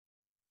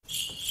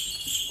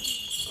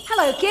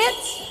Hello,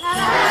 kids.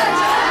 Hello,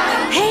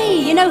 Joan. Hey,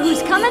 you know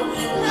who's coming?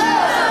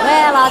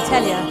 Well, I'll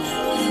tell you.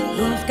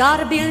 Who's got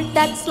a beard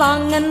that's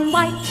long and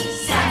white?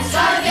 Santa's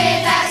got a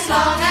beard that's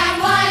long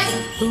and white.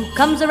 Who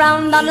comes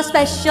around on a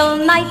special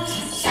night?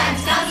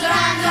 Santa comes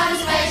around on a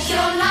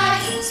special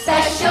night.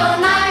 Special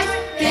night,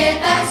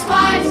 beard that's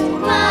white.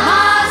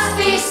 Must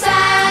be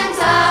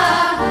Santa.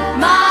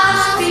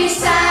 Must be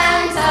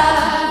Santa.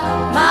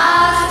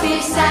 Must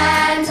be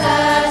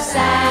Santa.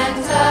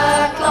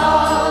 Santa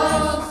Claus.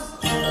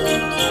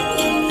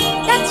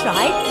 That's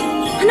right.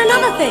 And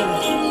another thing.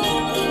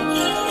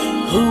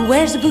 Who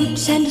wears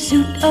boots and a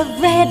suit of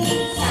red?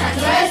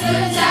 Santa wears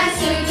boots and a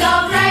suit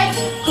of red.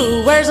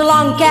 Who wears a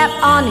long cap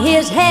on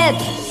his head?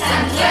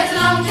 Santa wears a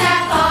long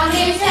cap on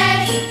his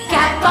head.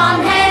 Cap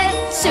on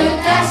head, suit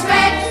that's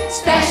red.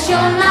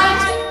 Special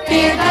night,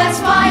 beard that's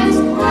white.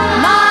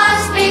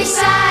 Must be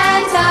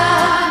Santa.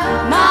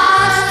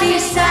 Must be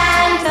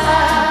Santa.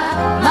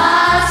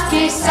 Must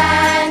be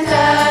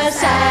Santa.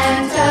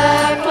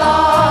 Santa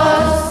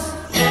Claus.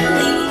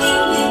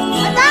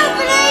 I don't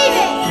believe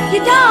it.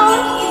 You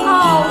don't?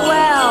 Oh,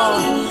 well.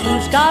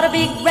 Who's got a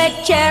big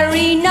red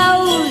cherry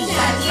nose?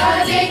 Santa's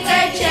got a big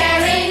red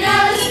cherry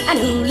nose. And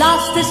who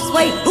lost this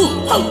way? Hoo,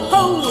 ho,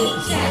 ho!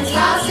 Santa's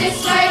lost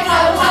his way.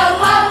 Ho, ho,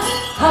 ho.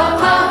 Ho,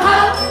 ho, ho.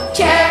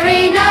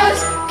 Cherry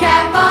nose,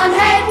 cap on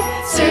head,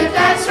 suit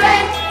that's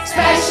red.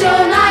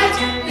 Special night,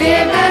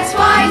 beard that's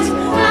white.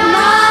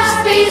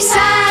 Must be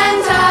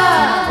Santa.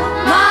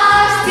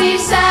 Must be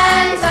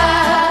Santa.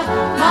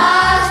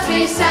 Must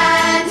be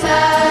Santa.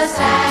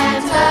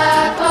 Santa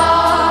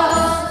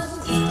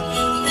Claus.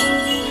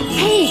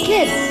 Hey,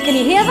 kids, can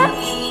you hear that?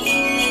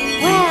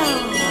 Well,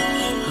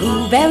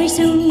 who very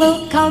soon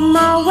will come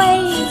our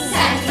way?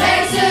 Santa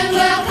very soon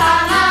will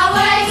come our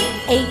way.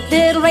 8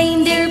 little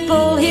reindeer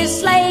pull his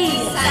sleigh.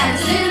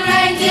 Santa's little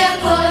reindeer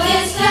pull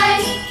his sleigh.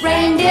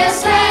 Reindeer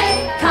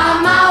sleigh,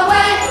 come our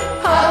way.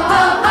 Ho,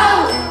 ho, ho.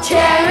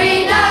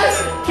 Cherry nose,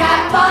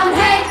 cap on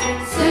head,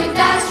 suit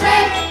that's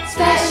red.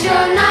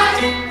 Special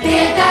night,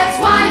 beard that's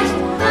white.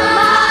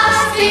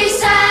 Must be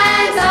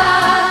Santa.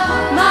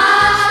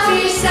 Must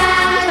be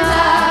Santa.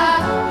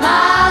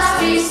 Must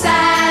be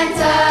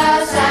Santa.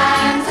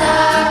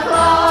 Santa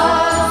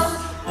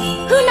Claus.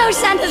 Who knows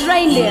Santa's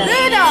reindeer?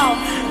 Rudolph.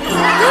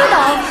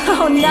 Rudolph?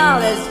 Oh, no,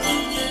 there's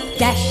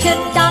Dasher,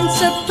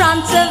 Dancer,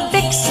 Prancer,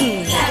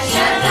 Vixen,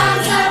 Dasher,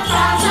 Dancer,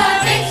 Prancer,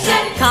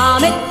 Vixen.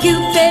 Comet,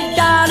 Cupid,